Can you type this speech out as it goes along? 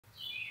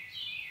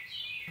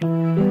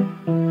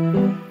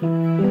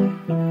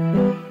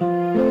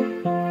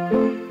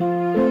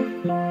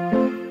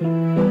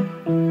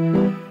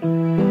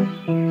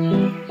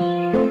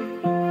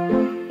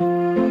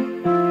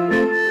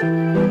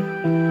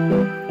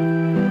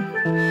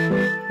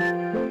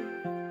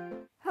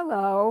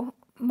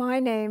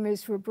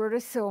is Roberta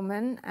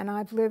Silman, and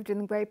I've lived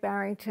in Great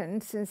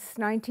Barrington since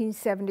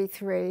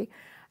 1973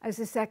 as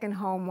a second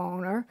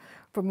homeowner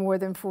for more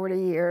than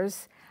 40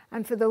 years.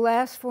 And for the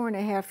last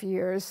 4.5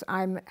 years,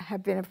 I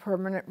have been a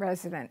permanent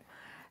resident.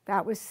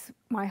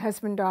 My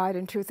husband died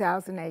in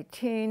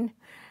 2018.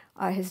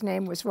 His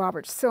name was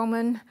Robert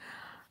Silman,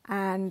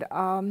 and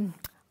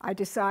I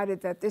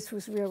decided that this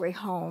was really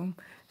home,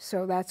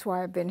 so that's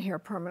why I've been here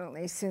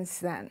permanently since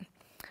then.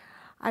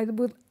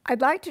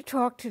 I'd like to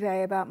talk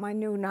today about my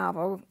new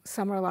novel,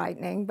 Summer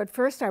Lightning, but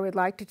first I would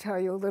like to tell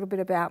you a little bit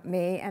about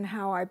me and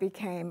how I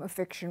became a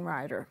fiction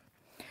writer.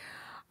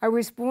 I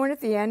was born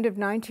at the end of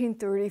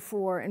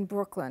 1934 in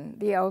Brooklyn,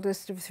 the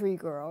eldest of 3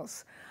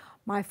 girls.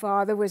 My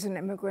father was an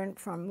immigrant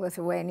from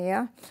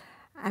Lithuania,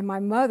 and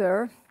my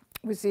mother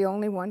was the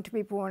only one to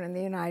be born in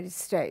the United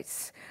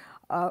States,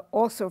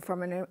 also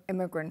from an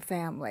immigrant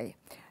family.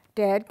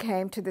 Dad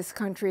came to this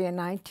country in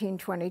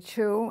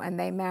 1922, and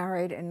they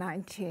married in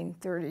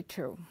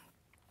 1932.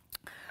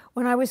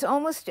 When I was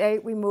almost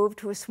 8, we moved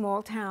to a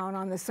small town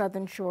on the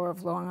southern shore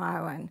of Long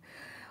Island.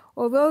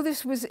 Although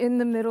this was in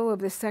the middle of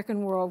the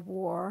Second World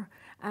War,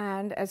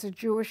 and as a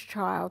Jewish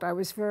child, I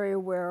was very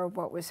aware of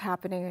what was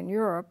happening in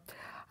Europe,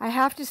 I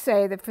have to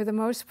say that for the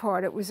most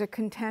part, it was a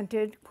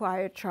contented,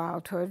 quiet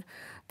childhood,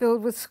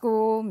 filled with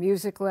school,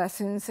 music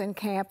lessons, and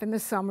camp in the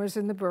summers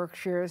in the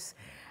Berkshires,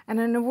 and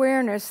an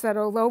awareness that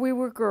although we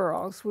were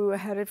girls, we were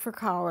headed for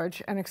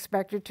college and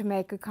expected to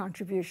make a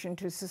contribution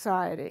to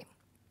society.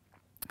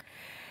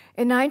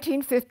 In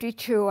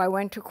 1952, I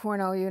went to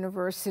Cornell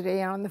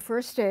University, and on the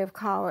first day of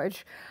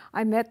college,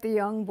 I met the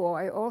young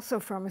boy, also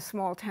from a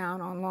small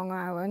town on Long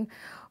Island,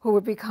 who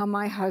would become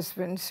my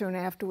husband soon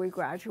after we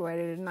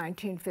graduated in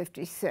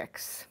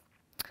 1956.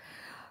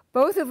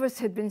 Both of us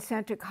had been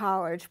sent to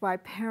college by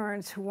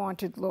parents who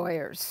wanted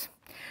lawyers,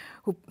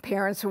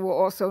 parents who were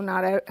also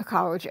not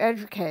college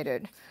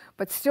educated,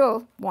 but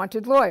still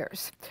wanted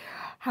lawyers.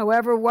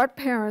 However, what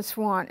parents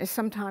want is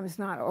sometimes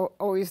not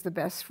always the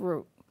best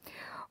route.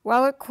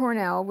 While at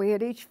Cornell, we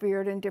had each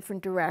veered in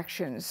different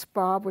directions.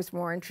 Bob was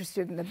more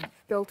interested in the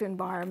built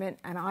environment,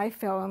 and I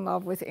fell in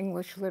love with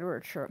English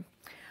literature.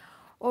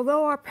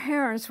 Although our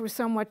parents were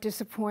somewhat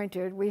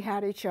disappointed, we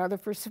had each other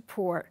for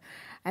support,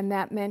 and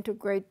that meant a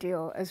great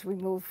deal as we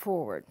moved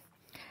forward.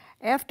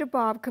 After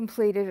Bob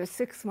completed a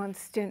 6-month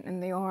stint in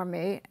the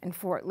Army in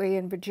Fort Lee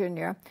in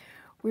Virginia,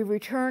 we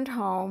returned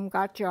home,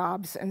 got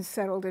jobs, and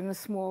settled in a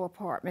small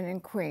apartment in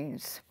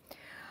Queens.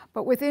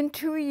 But within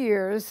 2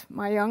 years,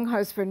 my young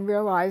husband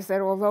realized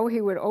that although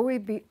he would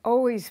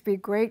always be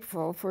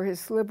grateful for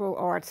his liberal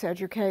arts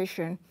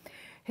education,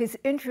 his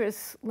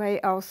interests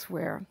lay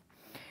elsewhere.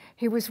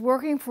 He was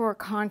working for a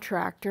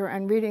contractor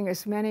and reading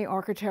as many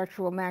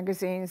architectural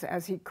magazines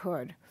as he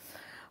could.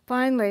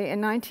 Finally,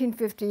 in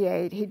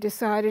 1958, he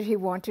decided he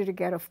wanted to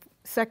get a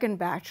second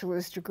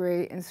bachelor's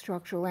degree in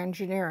structural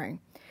engineering.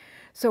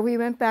 So he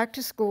went back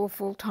to school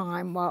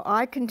full-time while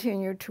I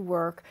continued to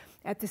work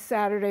at the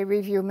Saturday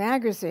Review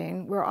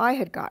magazine where I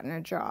had gotten a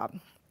job.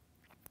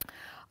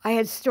 I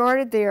had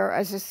started there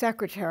as a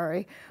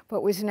secretary,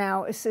 but was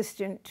now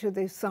assistant to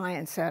the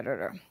science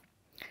editor.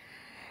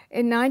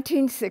 In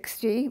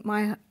 1960,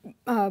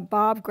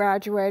 Bob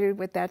graduated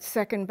with that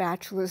second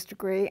bachelor's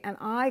degree, and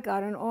I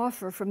got an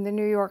offer from the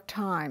New York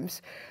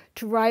Times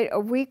to write a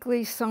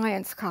weekly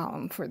science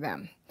column for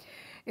them.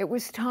 It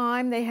was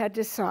time they had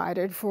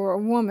decided for a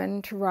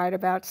woman to write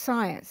about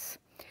science.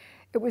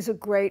 It was a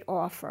great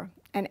offer,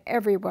 and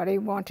everybody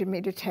wanted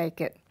me to take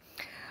it.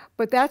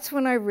 But that's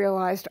when I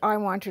realized I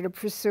wanted to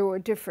pursue a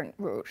different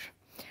route.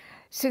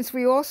 Since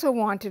we also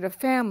wanted a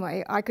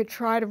family, I could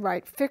try to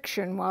write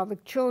fiction while the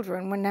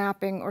children were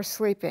napping or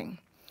sleeping.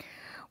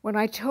 When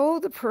I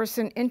told the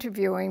person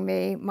interviewing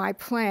me my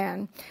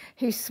plan,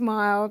 he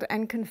smiled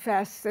and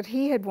confessed that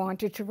he had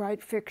wanted to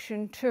write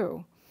fiction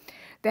too.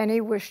 Then he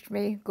wished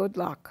me good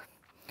luck.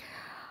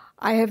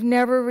 I have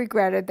never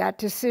regretted that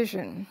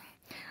decision.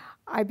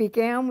 I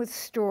began with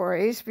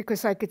stories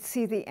because I could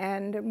see the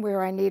end and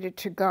where I needed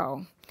to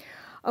go.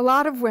 A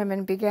lot of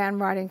women began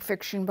writing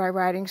fiction by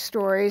writing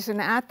stories,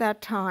 and at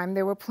that time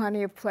there were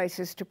plenty of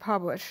places to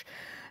publish.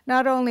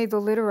 Not only the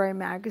literary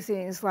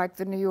magazines like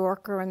the New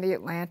Yorker and the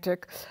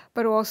Atlantic,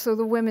 but also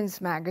the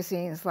women's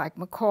magazines like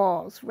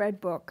McCall's, Red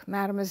Book,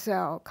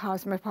 Mademoiselle,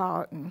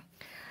 Cosmopolitan.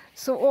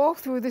 So all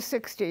through the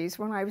 60s,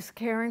 when I was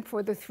caring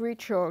for the 3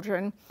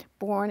 children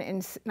born in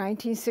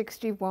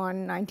 1961,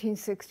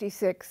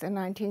 1966, and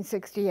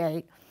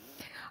 1968,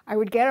 I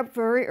would get up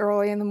very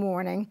early in the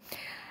morning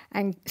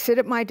and sit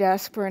at my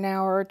desk for an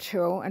hour or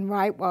 2 and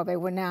write while they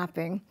were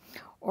napping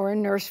or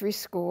in nursery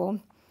school,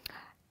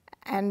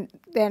 and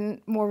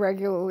then more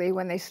regularly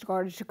when they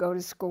started to go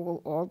to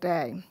school all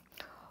day.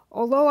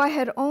 Although I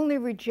had only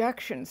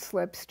rejection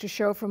slips to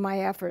show for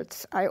my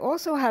efforts, I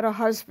also had a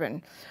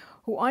husband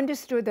who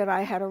understood that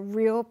I had a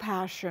real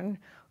passion,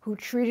 who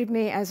treated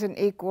me as an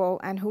equal,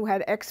 and who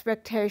had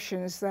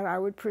expectations that I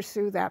would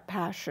pursue that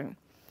passion.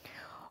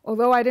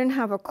 Although I didn't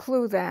have a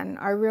clue then,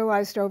 I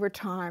realized over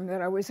time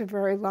that I was a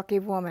very lucky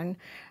woman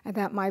and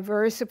that my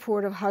very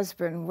supportive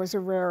husband was a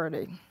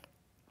rarity.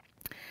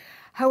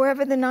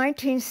 However, the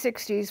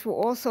 1960s were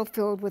also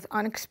filled with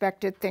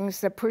unexpected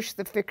things that pushed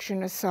the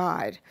fiction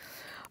aside.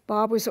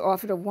 Bob was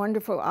offered a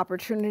wonderful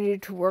opportunity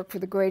to work for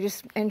the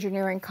greatest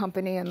engineering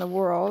company in the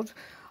world,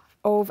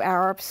 Ove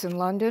Arups in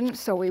London,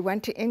 so we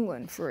went to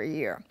England for a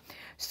year.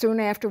 Soon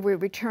after we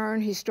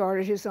returned, he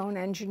started his own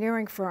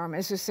engineering firm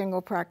as a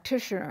single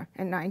practitioner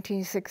in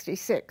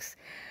 1966.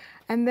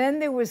 And then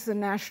there was the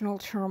national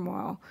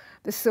turmoil,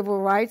 the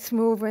civil rights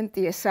movement,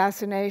 the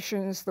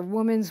assassinations, the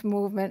women's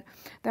movement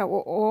that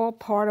were all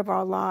part of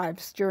our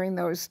lives during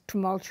those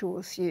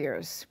tumultuous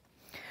years.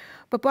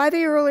 But by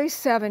the early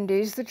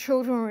 70s, the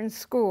children were in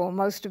school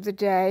most of the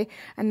day,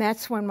 and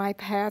that's when my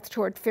path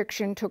toward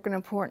fiction took an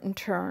important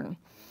turn.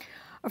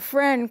 A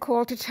friend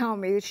called to tell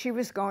me that she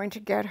was going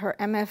to get her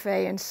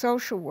MFA in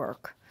social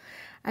work.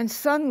 And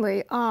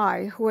suddenly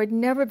I, who had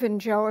never been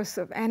jealous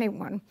of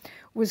anyone,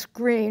 was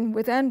green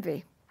with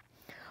envy.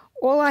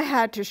 All I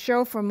had to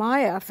show for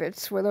my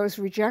efforts were those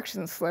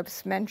rejection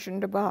slips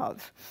mentioned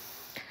above.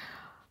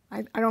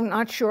 I'm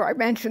not sure I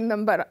mentioned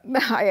them, but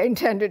I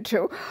intended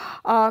to.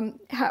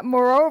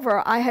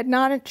 Moreover, I had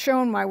not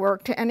shown my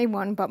work to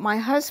anyone but my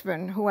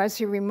husband, who, as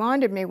he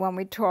reminded me when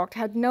we talked,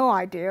 had no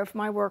idea if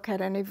my work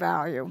had any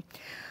value.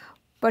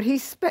 But he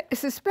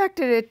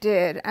suspected it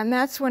did, and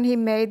that's when he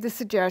made the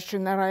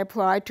suggestion that I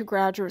apply to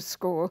graduate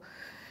school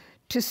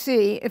to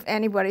see if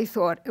anybody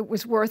thought it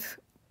was worth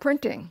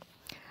printing.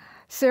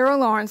 Sarah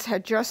Lawrence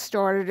had just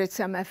started its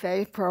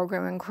MFA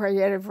program in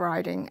creative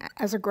writing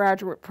as a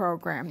graduate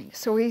program.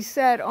 So he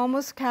said,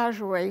 almost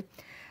casually,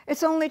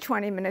 "It's only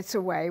 20 minutes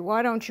away.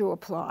 Why don't you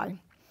apply?"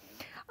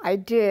 I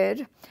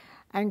did,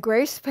 and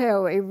Grace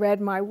Paley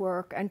read my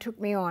work and took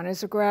me on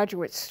as a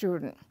graduate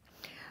student.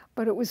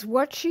 But it was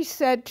what she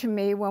said to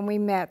me when we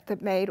met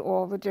that made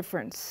all the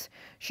difference.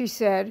 She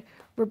said,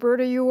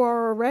 "Roberta, you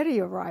are already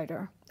a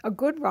writer, a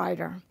good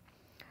writer."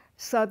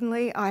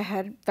 Suddenly, I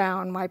had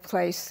found my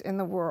place in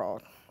the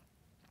world.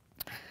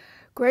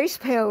 Grace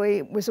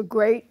Paley was a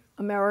great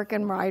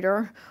American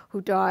writer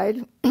who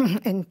died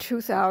in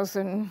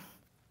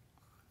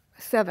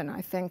 2007,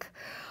 I think,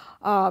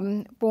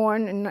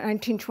 born in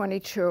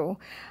 1922.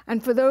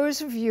 And for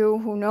those of you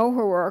who know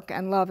her work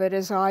and love it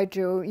as I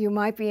do, you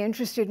might be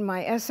interested in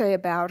my essay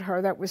about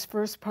her that was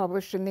first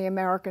published in the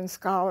American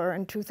Scholar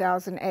in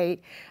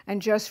 2008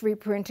 and just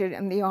reprinted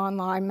in the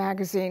online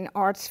magazine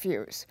Arts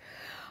Views.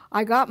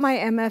 I got my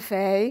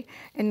MFA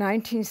in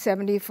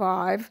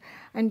 1975,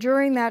 and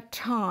during that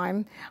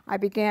time, I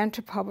began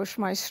to publish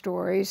my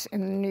stories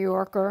in the New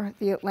Yorker,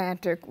 The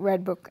Atlantic,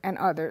 Redbook, and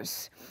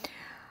others.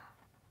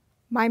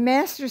 My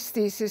master's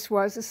thesis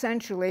was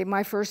essentially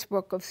my first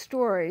book of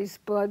stories,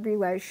 Blood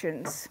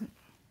Relations.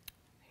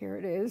 Here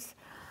it is.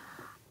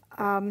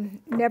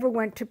 Never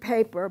went to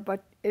paper,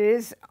 but it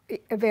is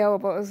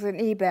available as an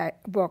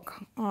e-book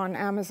on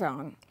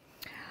Amazon.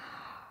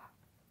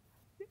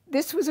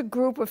 This was a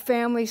group of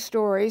family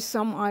stories,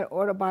 some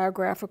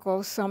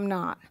autobiographical, some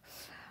not,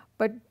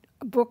 but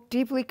a book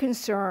deeply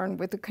concerned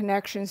with the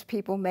connections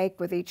people make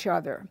with each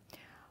other.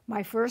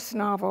 My first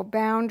novel,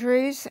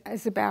 Boundaries,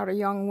 is about a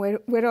young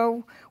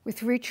widow with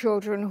 3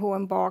 children who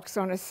embarks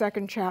on a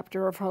second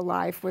chapter of her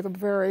life with a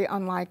very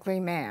unlikely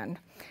man.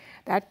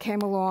 That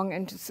came along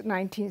in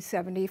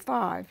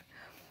 1979.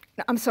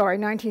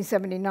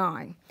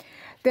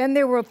 Then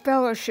there were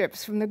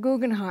fellowships from the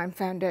Guggenheim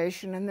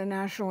Foundation and the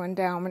National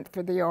Endowment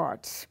for the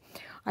Arts.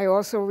 I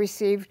also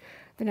received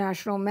the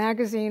National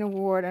Magazine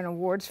Award and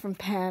awards from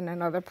Penn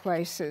and other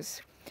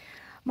places.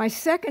 My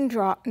second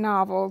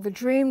novel, The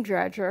Dream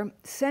Dredger,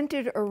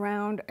 centered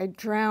around a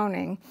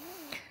drowning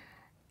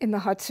in the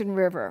Hudson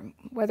River.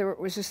 Whether it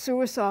was a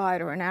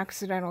suicide or an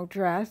accidental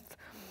death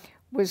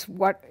was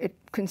what it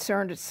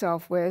concerned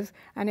itself with,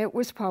 and it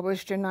was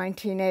published in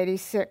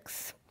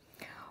 1986.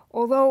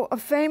 Although a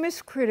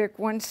famous critic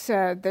once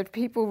said that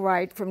people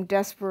write from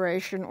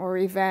desperation or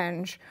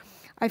revenge,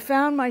 I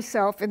found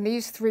myself in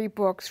these 3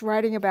 books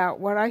writing about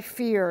what I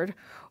feared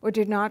or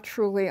did not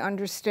truly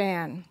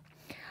understand.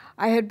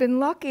 I had been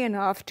lucky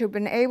enough to have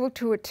been able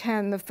to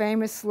attend the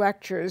famous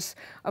lectures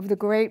of the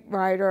great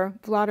writer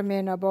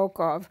Vladimir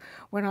Nabokov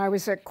when I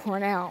was at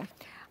Cornell,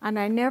 and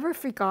I never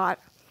forgot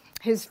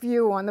his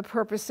view on the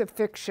purpose of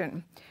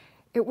fiction.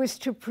 It was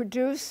to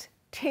produce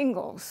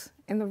tingles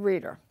in the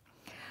reader,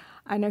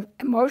 an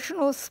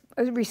emotional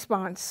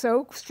response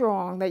so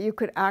strong that you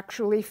could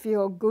actually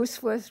feel goose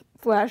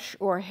flesh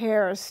or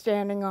hair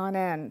standing on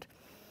end.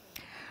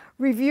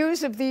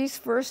 Reviews of these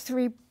first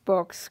 3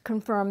 books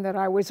confirmed that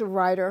I was a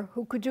writer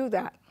who could do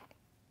that.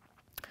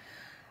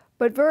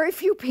 But very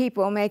few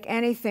people make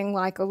anything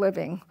like a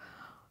living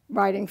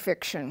writing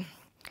fiction.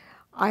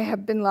 I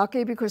have been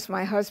lucky because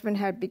my husband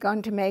had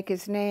begun to make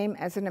his name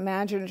as an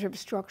imaginative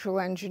structural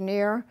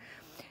engineer,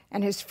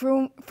 and his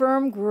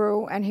firm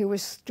grew, and he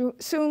was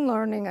soon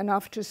learning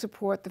enough to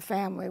support the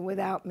family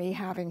without me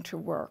having to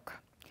work.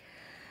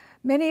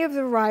 Many of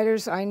the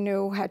writers I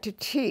knew had to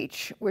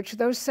teach, which,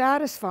 though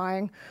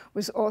satisfying,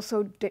 was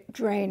also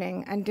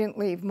draining and didn't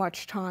leave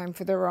much time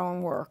for their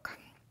own work.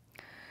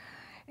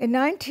 In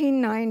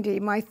 1990,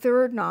 my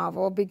 3rd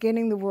novel,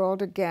 Beginning the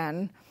World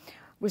Again,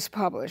 was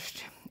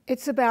published.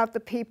 It's about the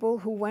people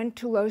who went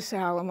to Los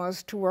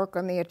Alamos to work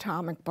on the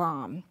atomic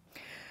bomb.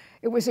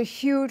 It was a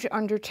huge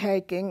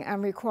undertaking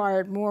and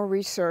required more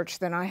research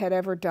than I had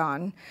ever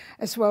done,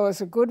 as well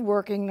as a good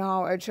working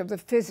knowledge of the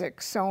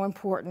physics so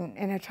important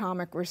in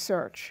atomic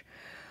research.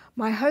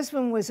 My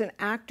husband was an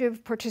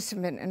active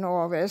participant in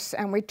all this,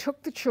 and we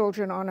took the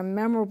children on a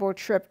memorable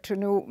trip to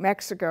New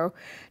Mexico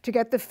to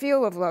get the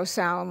feel of Los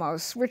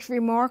Alamos, which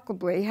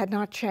remarkably had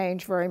not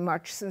changed very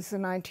much since the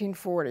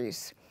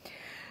 1940s.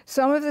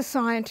 Some of the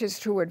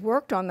scientists who had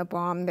worked on the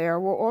bomb there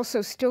were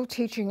also still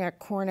teaching at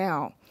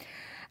Cornell.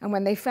 And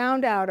when they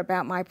found out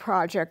about my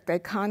project, they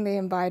kindly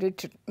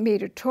invited me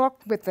to talk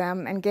with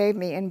them and gave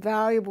me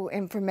invaluable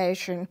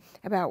information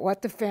about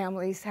what the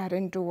families had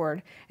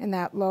endured in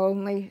that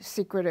lonely,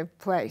 secretive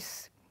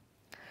place.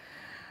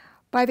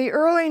 By the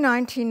early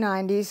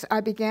 1990s,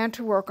 I began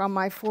to work on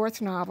my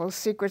fourth novel,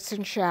 Secrets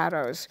and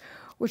Shadows,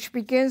 which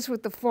begins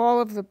with the fall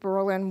of the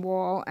Berlin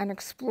Wall and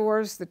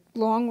explores the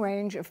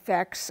long-range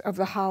effects of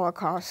the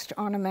Holocaust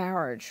on a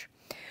marriage.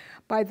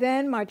 By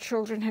then, my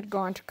children had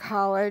gone to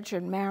college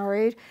and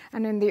married,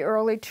 and in the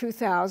early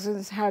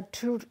 2000s had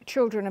two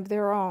children of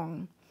their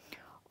own.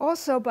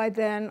 Also, by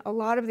then, a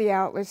lot of the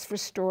outlets for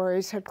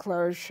stories had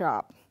closed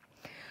shop.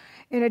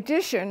 In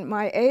addition,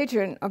 my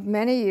agent of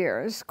many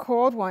years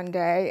called one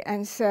day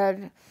and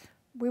said,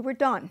 we were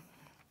done.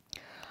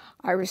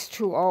 I was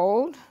too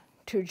old,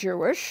 too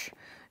Jewish,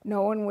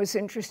 no one was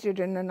interested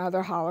in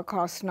another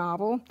Holocaust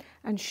novel,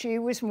 and she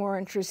was more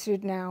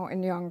interested now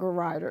in younger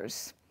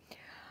writers.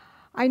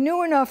 I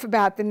knew enough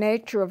about the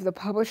nature of the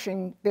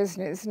publishing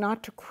business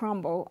not to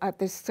crumple at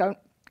this sudden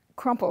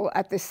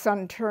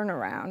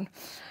turnaround.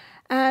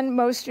 And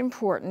most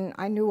important,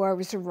 I knew I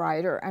was a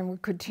writer and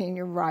would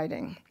continue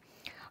writing.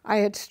 I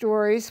had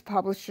stories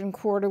published in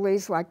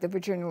quarterlies like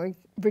the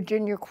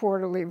Virginia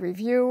Quarterly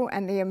Review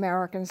and the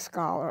American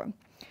Scholar.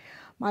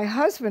 My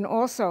husband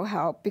also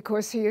helped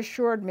because he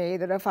assured me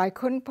that if I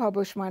couldn't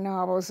publish my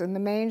novels in the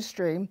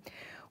mainstream,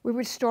 we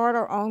would start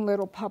our own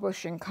little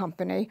publishing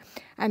company,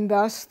 and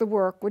thus the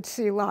work would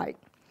see light.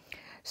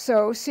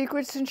 So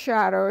Secrets and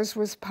Shadows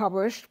was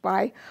published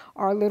by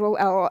our little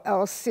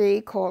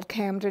LLC called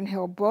Camden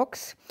Hill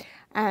Books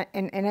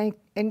in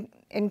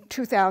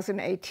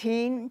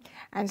 2018,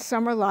 and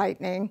Summer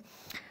Lightning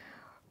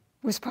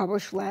was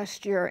published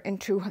last year in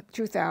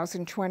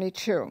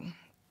 2022.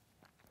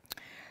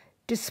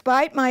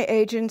 Despite my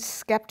agent's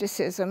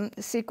skepticism,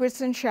 Secrets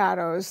and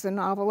Shadows, the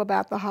novel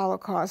about the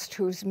Holocaust,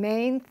 whose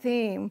main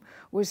theme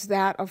was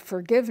that of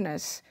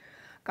forgiveness,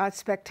 got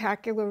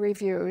spectacular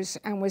reviews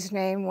and was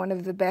named one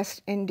of the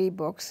best indie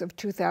books of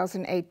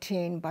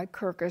 2018 by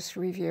Kirkus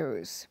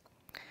Reviews.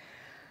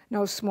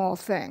 No small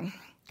thing.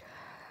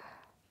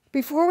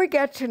 Before we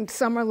get to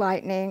Summer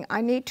Lightning,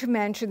 I need to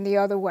mention the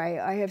other way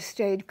I have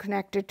stayed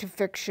connected to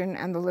fiction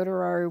and the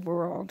literary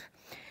world.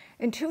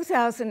 In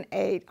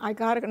 2008, I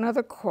got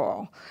another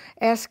call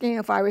asking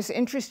if I was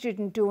interested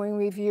in doing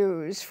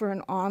reviews for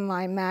an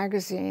online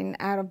magazine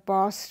out of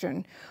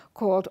Boston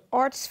called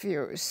Arts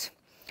Views.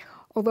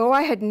 Although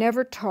I had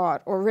never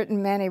taught or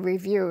written many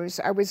reviews,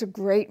 I was a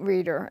great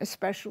reader,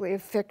 especially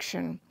of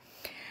fiction.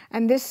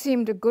 And this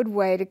seemed a good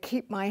way to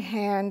keep my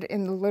hand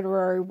in the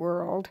literary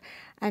world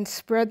and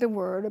spread the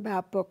word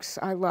about books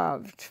I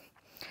loved.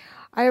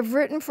 I have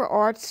written for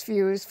Arts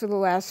Views for the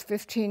last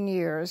 15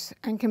 years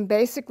and can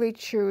basically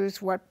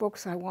choose what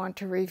books I want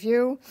to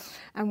review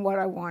and what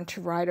I want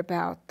to write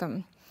about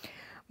them.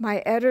 My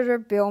editor,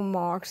 Bill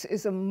Marks,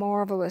 is a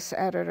marvelous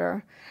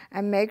editor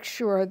and makes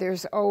sure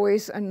there's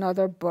always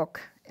another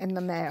book in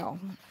the mail.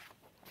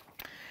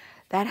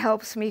 That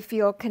helps me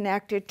feel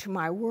connected to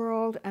my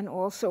world and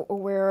also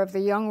aware of the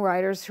young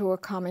writers who are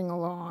coming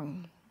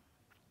along.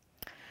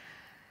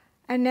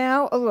 And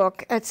now a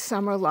look at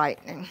Summer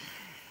Lightning.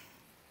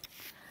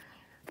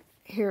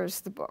 Here's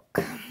the book.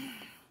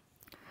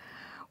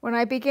 When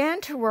I began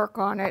to work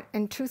on it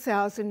in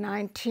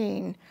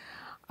 2019,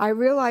 I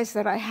realized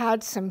that I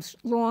had some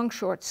long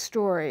short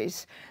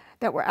stories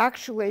that were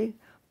actually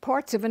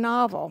parts of a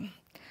novel.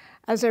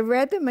 As I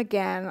read them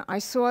again, I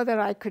saw that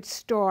I could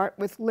start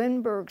with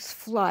Lindbergh's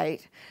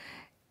Flight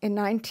in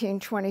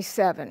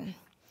 1927.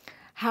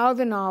 How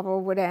the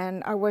novel would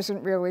end, I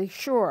wasn't really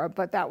sure,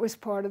 but that was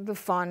part of the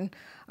fun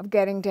of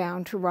getting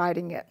down to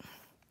writing it.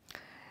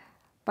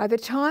 By the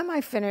time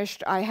I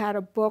finished, I had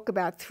a book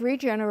about 3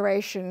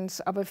 generations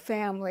of a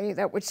family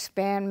that would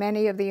span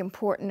many of the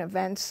important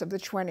events of the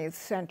 20th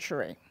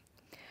century.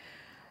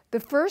 The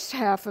first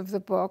half of the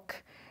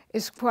book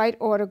is quite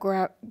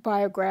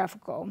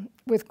autobiographical,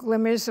 with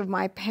glimmers of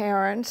my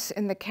parents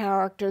in the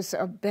characters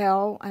of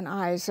Belle and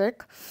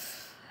Isaac,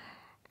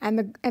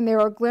 and there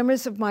are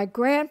glimmers of my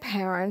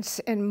grandparents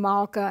in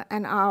Malka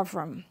and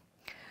Avram.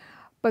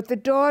 But the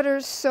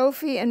daughters,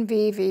 Sophie and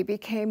Vivi,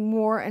 became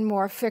more and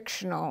more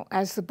fictional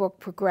as the book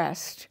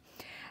progressed.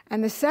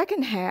 And the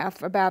second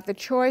half, about the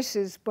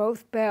choices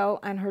both Belle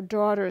and her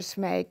daughters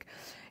make,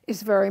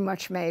 is very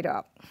much made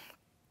up.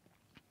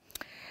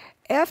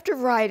 After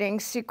writing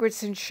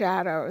Secrets and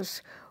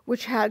Shadows,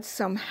 which had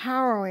some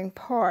harrowing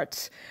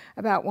parts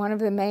about one of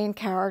the main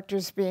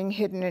characters being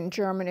hidden in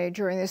Germany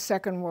during the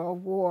Second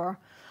World War,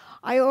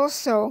 I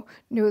also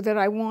knew that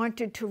I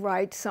wanted to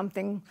write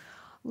something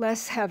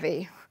less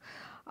heavy.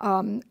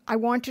 I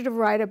wanted to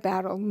write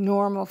about a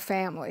normal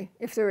family,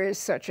 if there is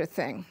such a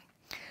thing.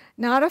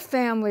 Not a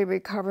family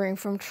recovering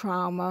from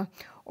trauma,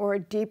 or a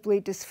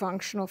deeply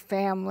dysfunctional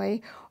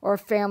family, or a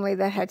family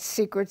that had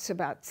secrets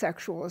about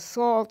sexual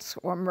assaults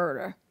or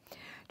murder.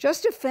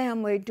 Just a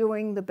family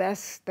doing the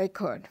best they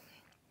could.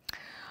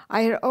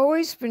 I had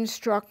always been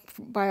struck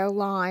by a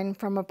line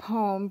from a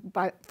poem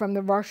from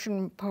the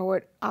Russian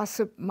poet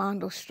Osip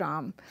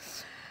Mandelstam.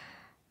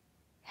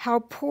 How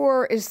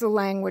poor is the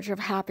language of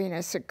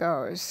happiness, it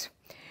goes.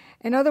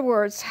 In other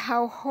words,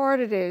 how hard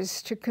it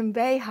is to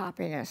convey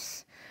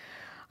happiness.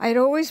 I had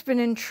always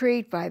been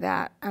intrigued by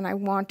that, and I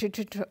wanted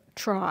to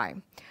try.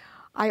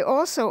 I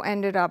also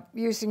ended up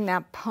using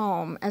that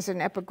poem as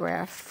an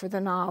epigraph for the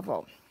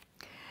novel.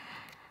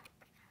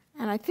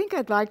 And I think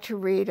I'd like to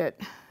read it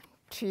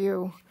to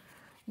you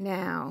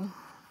now.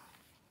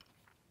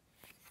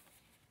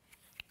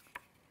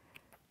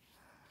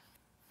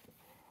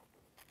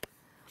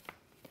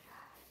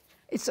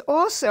 It's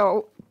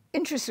also,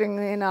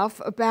 interestingly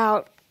enough,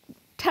 about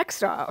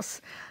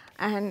textiles.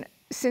 And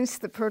since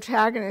the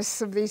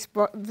protagonists of this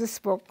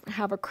book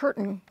have a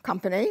curtain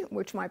company,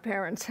 which my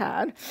parents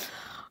had,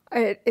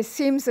 it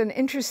seems an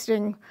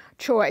interesting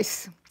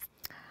choice.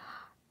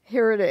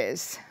 Here it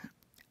is.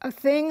 A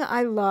thing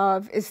I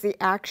love is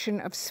the action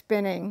of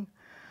spinning,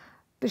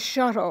 the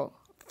shuttle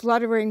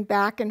fluttering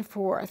back and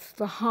forth,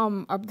 the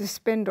hum of the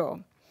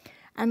spindle.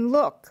 And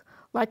look,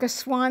 like a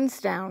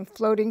swan's down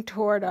floating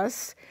toward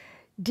us,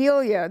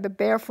 Delia, the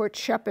barefoot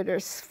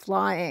shepherdess,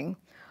 flying.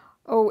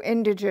 O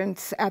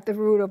indigence at the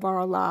root of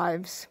our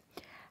lives.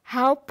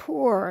 How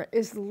poor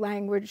is the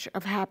language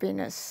of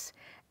happiness.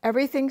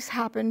 Everything's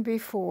happened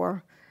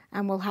before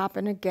and will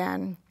happen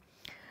again.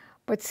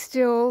 But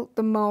still,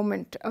 the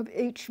moment of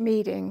each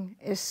meeting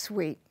is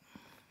sweet.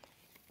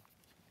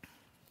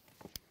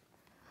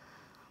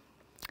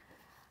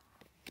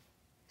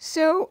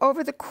 So,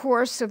 over the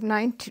course of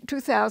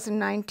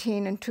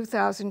 2019 and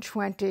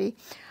 2020,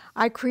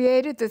 I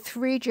created the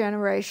 3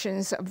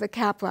 generations of the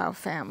Kaplow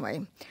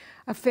family,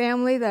 a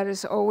family that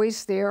is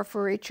always there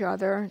for each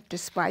other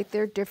despite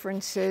their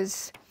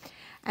differences,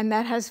 and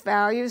that has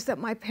values that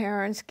my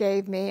parents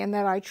gave me and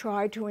that I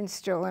try to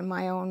instill in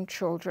my own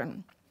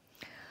children.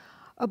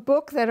 A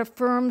book that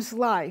affirms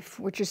life,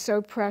 which is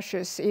so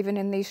precious even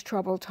in these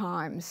troubled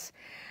times,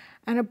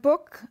 and a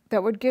book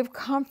that would give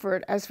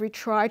comfort as we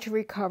try to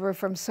recover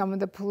from some of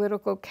the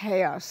political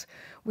chaos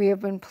we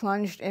have been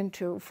plunged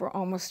into for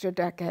almost a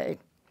decade.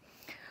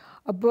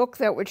 A book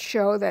that would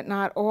show that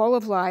not all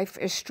of life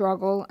is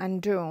struggle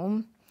and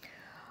doom,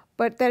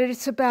 but that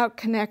it's about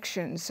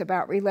connections,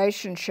 about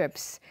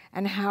relationships,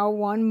 and how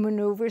one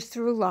maneuvers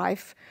through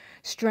life,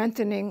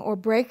 strengthening or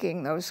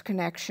breaking those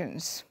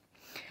connections.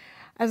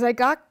 As I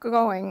got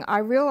going, I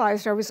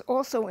realized I was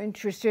also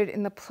interested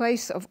in the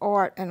place of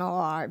art in our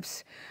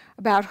lives,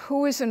 about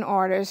who is an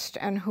artist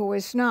and who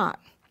is not.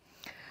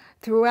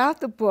 Throughout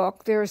the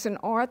book, there's an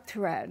art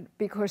thread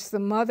because the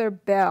mother,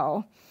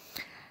 Belle,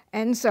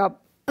 ends up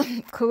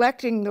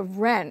collecting the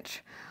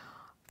rent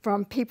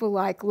from people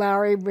like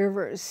Larry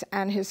Rivers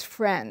and his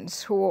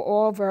friends, who were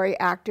all very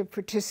active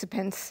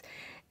participants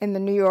in the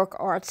New York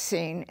art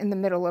scene in the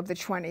middle of the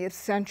 20th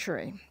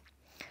century,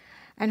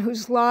 and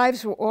whose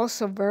lives were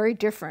also very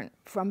different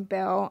from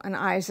Belle and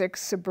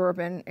Isaac's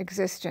suburban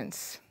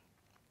existence.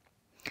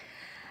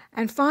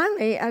 And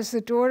finally, as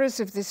the daughters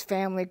of this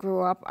family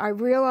grew up, I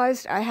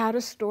realized I had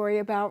a story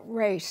about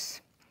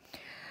race.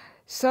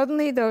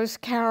 Suddenly, those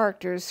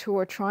characters who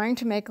are trying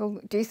to make a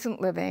decent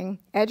living,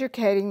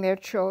 educating their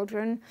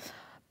children,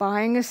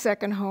 buying a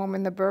second home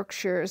in the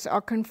Berkshires,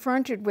 are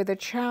confronted with a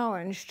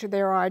challenge to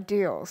their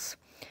ideals.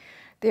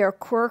 Their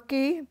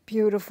quirky,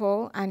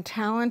 beautiful, and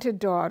talented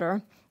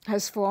daughter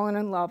has fallen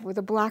in love with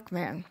a black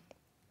man,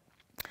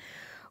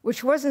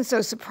 which wasn't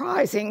so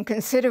surprising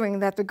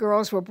considering that the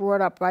girls were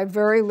brought up by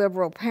very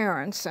liberal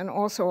parents and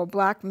also a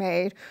black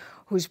maid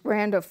whose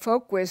brand of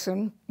folk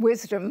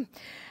wisdom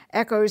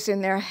echoes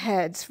in their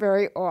heads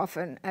very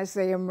often as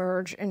they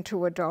emerge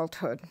into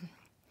adulthood.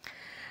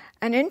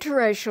 An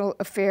interracial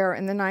affair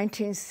in the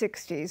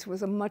 1960s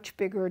was a much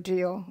bigger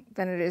deal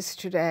than it is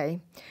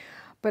today.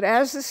 But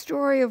as the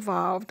story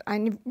evolved,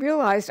 I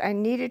realized I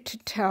needed to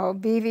tell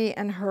Vivi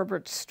and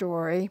Herbert's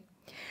story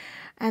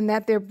and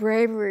that their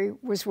bravery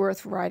was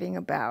worth writing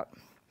about.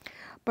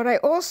 But I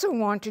also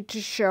wanted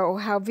to show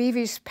how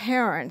Vivi's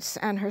parents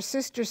and her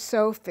sister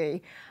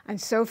Sophie and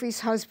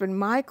Sophie's husband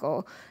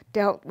Michael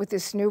dealt with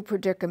this new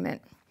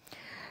predicament.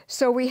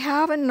 So we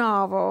have a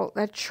novel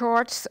that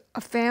charts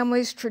a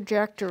family's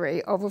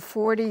trajectory over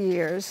 40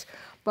 years,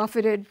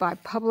 buffeted by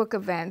public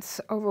events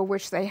over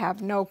which they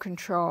have no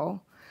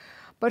control,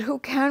 but who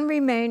can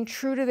remain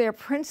true to their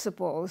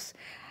principles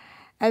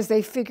as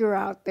they figure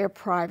out their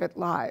private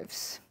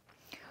lives.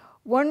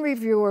 One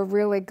reviewer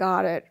really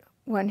got it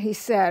when he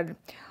said,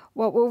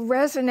 What will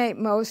resonate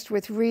most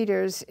with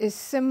readers is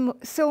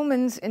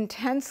Silman's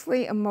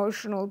intensely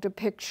emotional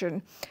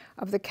depiction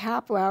of the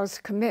Kaplow's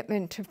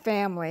commitment to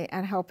family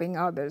and helping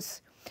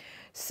others.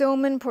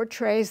 Silman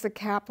portrays the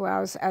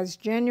Kaplows as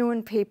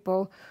genuine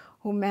people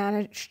who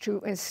manage to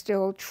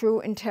instill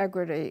true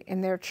integrity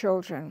in their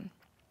children.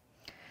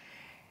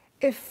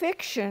 If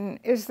fiction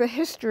is the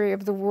history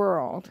of the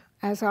world,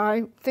 as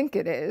I think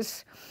it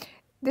is,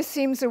 this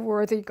seems a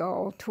worthy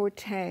goal to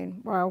attain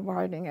while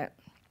writing it.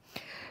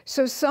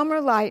 So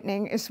Summer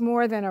Lightning is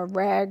more than a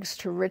rags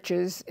to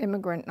riches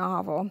immigrant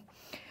novel.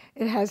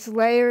 It has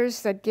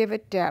layers that give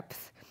it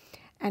depth,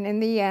 and in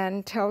the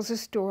end tells a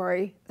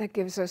story that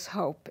gives us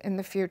hope in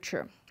the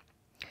future.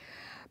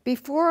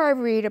 Before I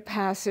read a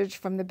passage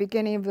from the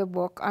beginning of the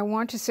book, I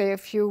want to say a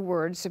few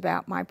words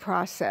about my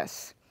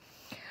process.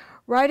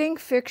 Writing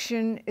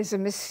fiction is a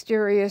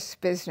mysterious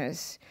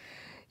business.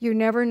 You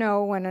never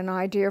know when an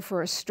idea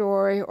for a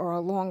story or a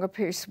longer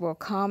piece will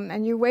come,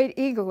 and you wait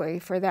eagerly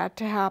for that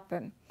to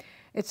happen.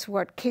 It's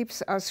what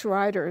keeps us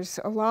writers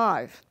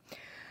alive.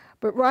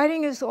 But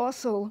writing is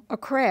also a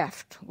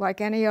craft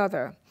like any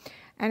other.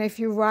 And if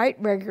you write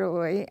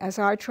regularly, as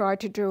I try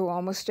to do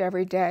almost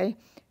every day,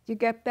 you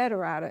get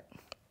better at it.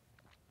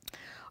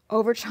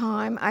 Over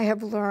time, I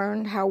have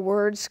learned how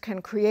words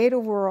can create a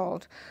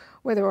world,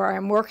 whether I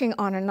am working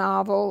on a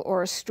novel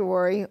or a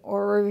story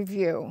or a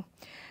review.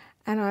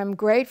 And I'm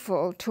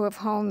grateful to have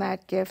honed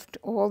that gift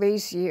all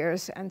these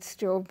years and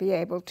still be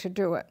able to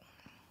do it.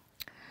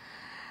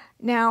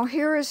 Now,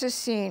 here is a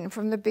scene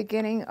from the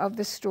beginning of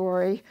the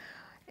story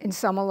in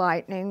Summer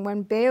Lightning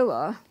when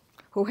Bela,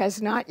 who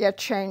has not yet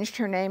changed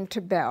her name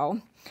to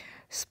Belle,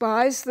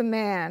 spies the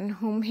man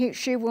whom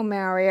she will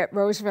marry at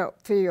Roosevelt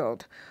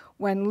Field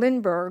when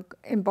Lindbergh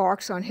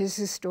embarks on his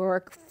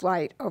historic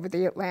flight over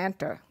the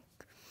Atlantic.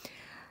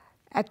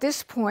 At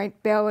this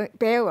point,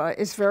 Bela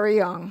is very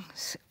young,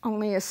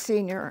 only a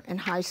senior in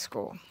high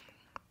school.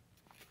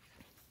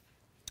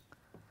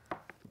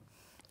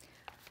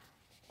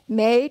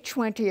 May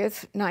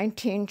 20th,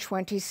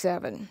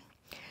 1927.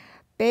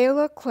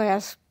 Bela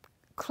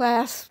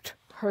clasped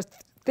her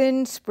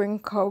thin spring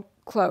coat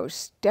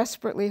close,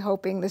 desperately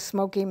hoping the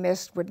smoky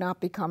mist would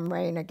not become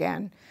rain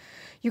again.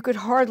 You could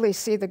hardly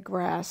see the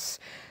grass.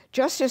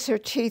 Just as her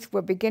teeth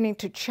were beginning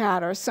to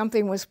chatter,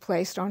 something was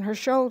placed on her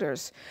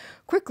shoulders.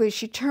 Quickly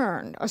she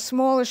turned. A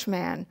smallish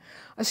man,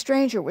 a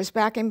stranger, was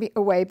backing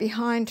away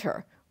behind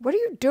her. "What are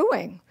you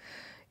doing?"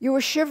 "You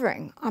were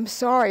shivering. I'm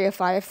sorry if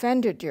I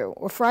offended you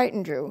or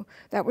frightened you.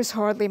 That was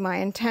hardly my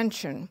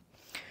intention."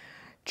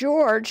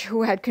 George,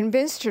 who had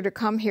convinced her to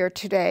come here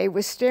today,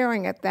 was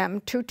staring at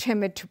them, too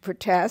timid to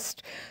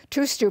protest,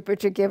 too stupid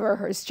to give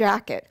her his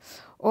jacket.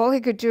 All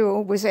he could do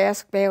was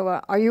ask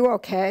Bela, "Are you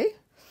okay?"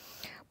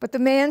 But the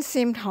man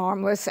seemed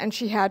harmless, and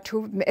she had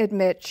to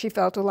admit she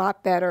felt a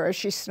lot better as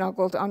she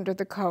snuggled under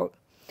the coat.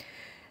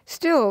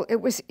 Still,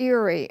 it was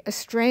eerie, a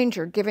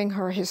stranger giving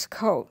her his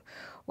coat,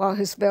 while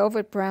his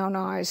velvet brown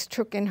eyes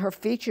took in her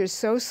features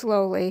so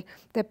slowly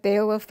that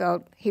Bela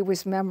felt he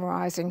was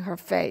memorizing her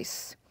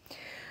face.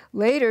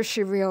 Later,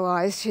 she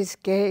realized his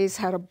gaze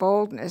had a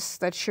boldness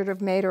that should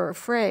have made her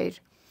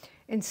afraid.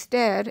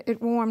 Instead, it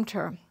warmed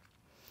her.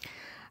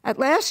 At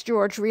last,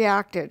 George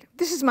reacted.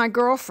 "This is my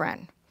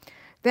girlfriend."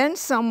 Then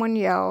someone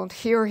yelled,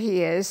 "Here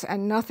he is,"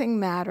 and nothing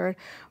mattered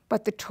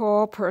but the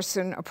tall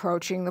person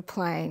approaching the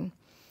plane.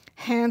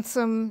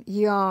 Handsome,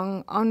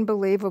 young,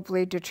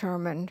 unbelievably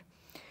determined.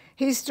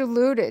 "He's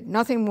deluded,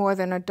 nothing more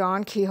than a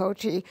Don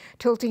Quixote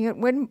tilting at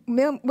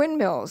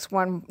windmills,"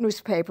 one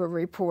newspaper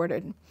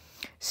reported.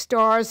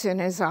 "Stars in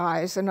his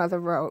eyes," another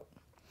wrote.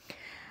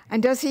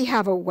 "And does he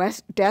have a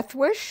death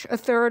wish?" a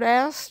third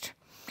asked.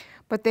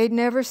 But they'd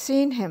never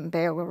seen him,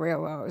 Bela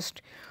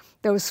realized.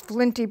 Those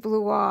flinty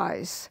blue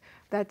eyes,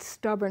 that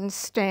stubborn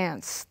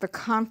stance, the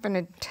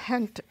confident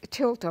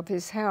tilt of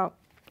his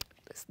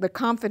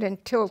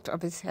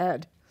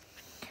head.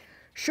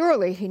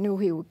 Surely he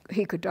knew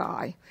he could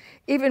die.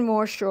 Even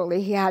more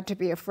surely he had to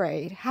be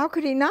afraid. How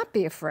could he not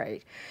be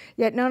afraid?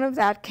 Yet none of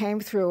that came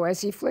through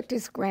as he flicked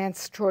his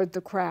glance toward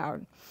the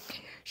crowd.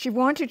 She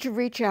wanted to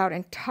reach out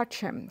and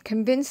touch him,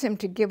 convince him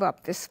to give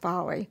up this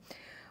folly.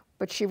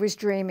 But she was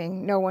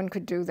dreaming. No one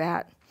could do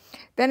that.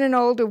 Then an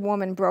older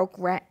woman broke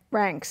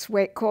ranks,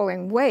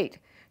 calling, "Wait."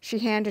 She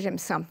handed him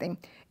something.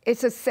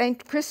 "It's a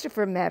St.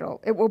 Christopher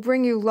medal. It will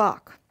bring you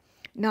luck."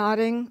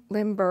 Nodding,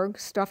 Lindbergh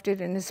stuffed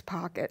it in his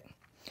pocket.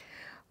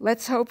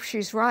 "Let's hope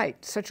she's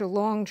right. Such a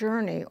long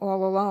journey,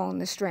 all alone,"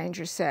 the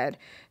stranger said,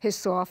 his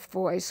soft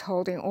voice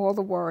holding all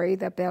the worry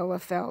that Bela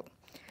felt.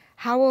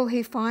 "How will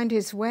he find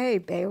his way?"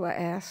 Bela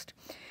asked.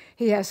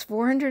 "He has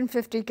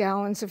 450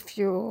 gallons of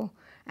fuel,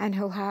 and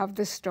he'll have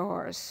the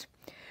stars."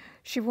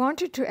 She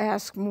wanted to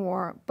ask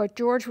more, but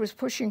George was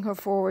pushing her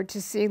forward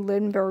to see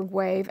Lindbergh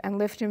wave and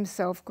lift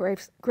himself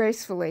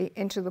gracefully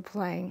into the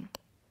plane.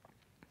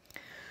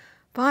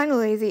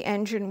 Finally, the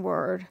engine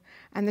whirred,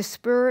 and the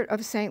Spirit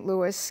of St.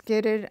 Louis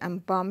skidded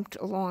and bumped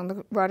along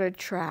the rutted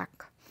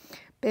track.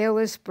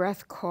 Bela's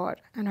breath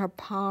caught, and her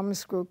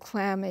palms grew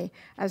clammy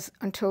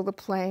until the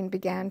plane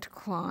began to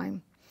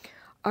climb.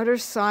 utter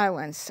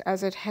silence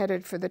as it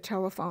headed for the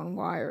telephone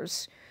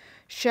wires.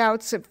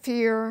 Shouts of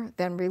fear,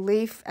 then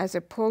relief as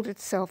it pulled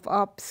itself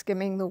up,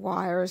 skimming the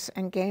wires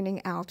and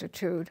gaining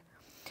altitude.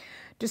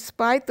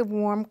 Despite the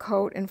warm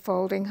coat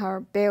enfolding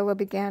her, Bela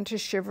began to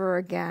shiver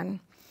again.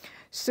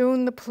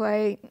 Soon the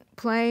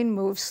plane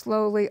moved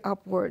slowly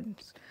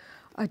upwards,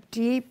 a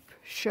deep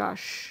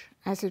shush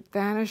as it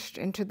vanished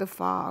into the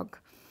fog.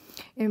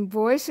 In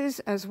voices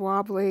as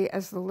wobbly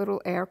as the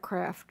little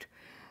aircraft,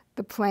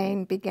 the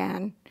plane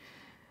began.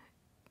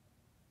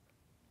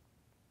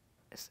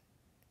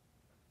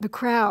 The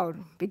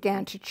crowd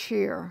began to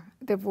cheer,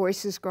 their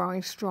voices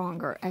growing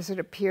stronger as it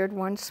appeared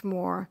once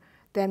more,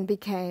 then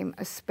became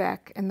a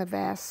speck in the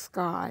vast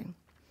sky.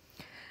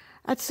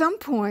 At some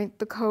point,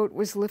 the coat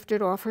was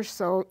lifted off her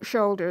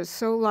shoulders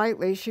so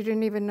lightly she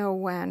didn't even know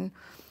when,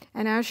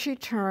 and as she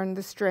turned,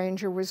 the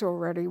stranger was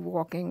already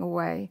walking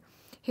away.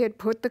 He had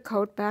put the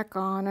coat back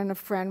on, and a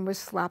friend was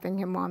slapping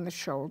him on the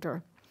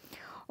shoulder.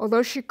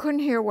 Although she couldn't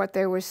hear what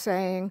they were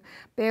saying,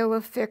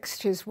 Bela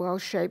fixed his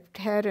well-shaped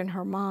head in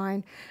her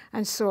mind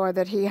and saw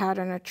that he had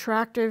an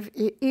attractive,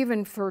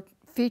 even for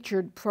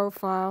featured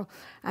profile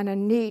and a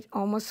neat,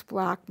 almost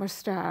black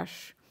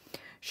mustache.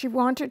 She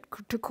wanted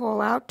to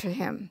call out to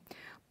him,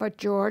 but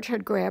George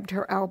had grabbed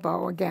her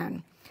elbow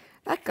again.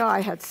 That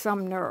guy had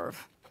some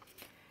nerve.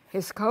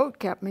 His coat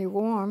kept me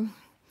warm.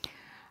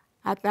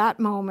 At that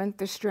moment,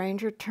 the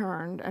stranger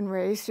turned and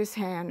raised his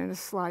hand in a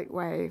slight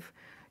wave.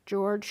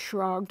 George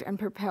shrugged and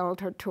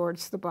propelled her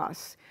towards the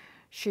bus.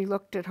 She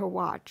looked at her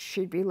watch.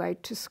 She'd be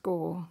late to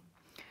school.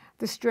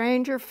 The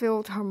stranger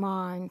filled her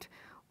mind.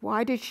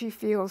 Why did she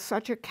feel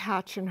such a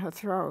catch in her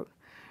throat?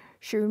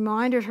 She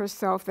reminded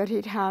herself that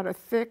he'd had a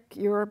thick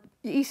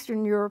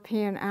Eastern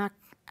European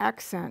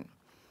accent.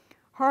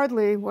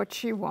 Hardly what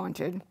she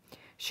wanted.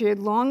 She had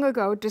long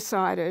ago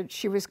decided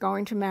she was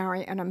going to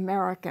marry an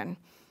American,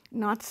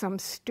 not some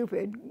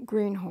stupid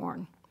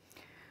greenhorn.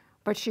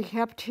 But she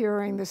kept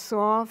hearing the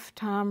soft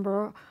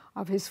timbre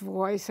of his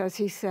voice as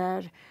he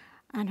said,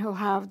 "And he'll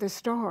have the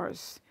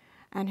stars."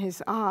 And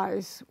his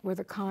eyes were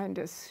the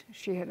kindest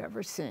she had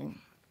ever seen.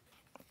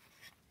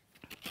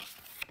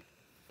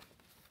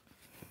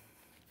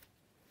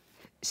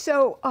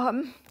 So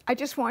I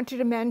just wanted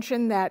to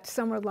mention that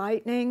Summer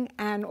Lightning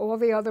and all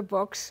the other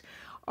books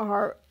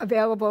are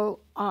available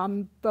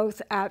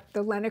both at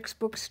the Lenox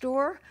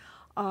Bookstore,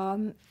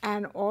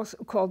 and also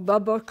called The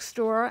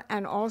Bookstore,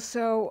 and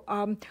also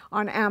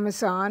on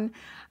Amazon.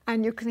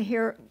 And you can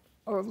hear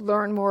or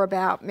learn more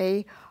about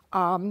me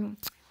at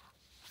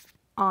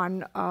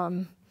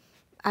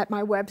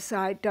my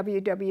website,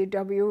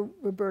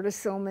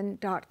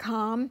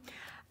 www.robertasilman.com.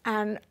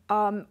 And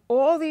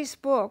all these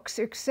books,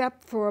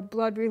 except for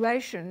Blood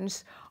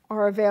Relations,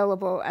 are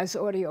available as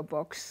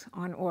audiobooks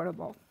on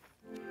Audible.